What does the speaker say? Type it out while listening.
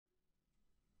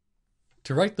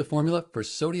To write the formula for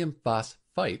sodium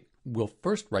phosphite, we'll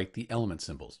first write the element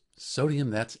symbols.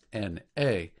 Sodium, that's Na.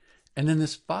 And then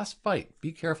this phosphite,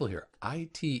 be careful here,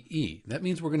 ITE. That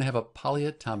means we're going to have a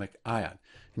polyatomic ion.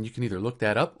 And you can either look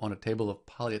that up on a table of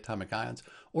polyatomic ions,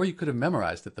 or you could have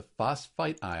memorized that the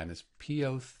phosphite ion is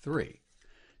PO3.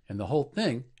 And the whole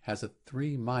thing has a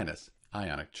 3-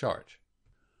 ionic charge.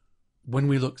 When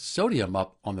we look sodium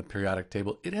up on the periodic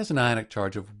table, it has an ionic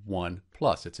charge of 1+.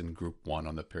 It's in group 1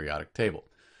 on the periodic table.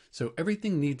 So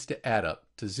everything needs to add up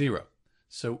to 0.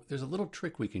 So there's a little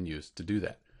trick we can use to do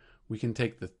that. We can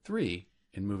take the 3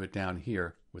 and move it down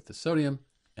here with the sodium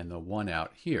and the 1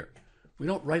 out here. We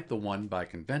don't write the 1 by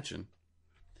convention,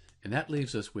 and that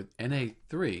leaves us with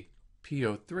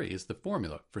Na3PO3 is the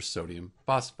formula for sodium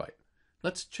phosphite.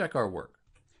 Let's check our work.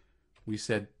 We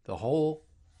said the whole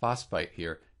phosphite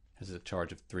here has a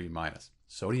charge of 3-.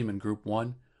 Sodium in group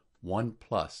 1,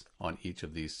 1+ on each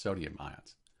of these sodium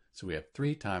ions. So we have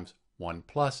 3 times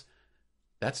 1+.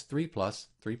 That's 3+.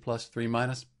 3 plus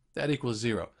 3-, that equals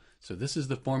 0. So this is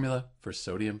the formula for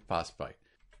sodium phosphite.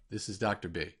 This is Dr.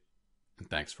 B, and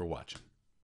thanks for watching.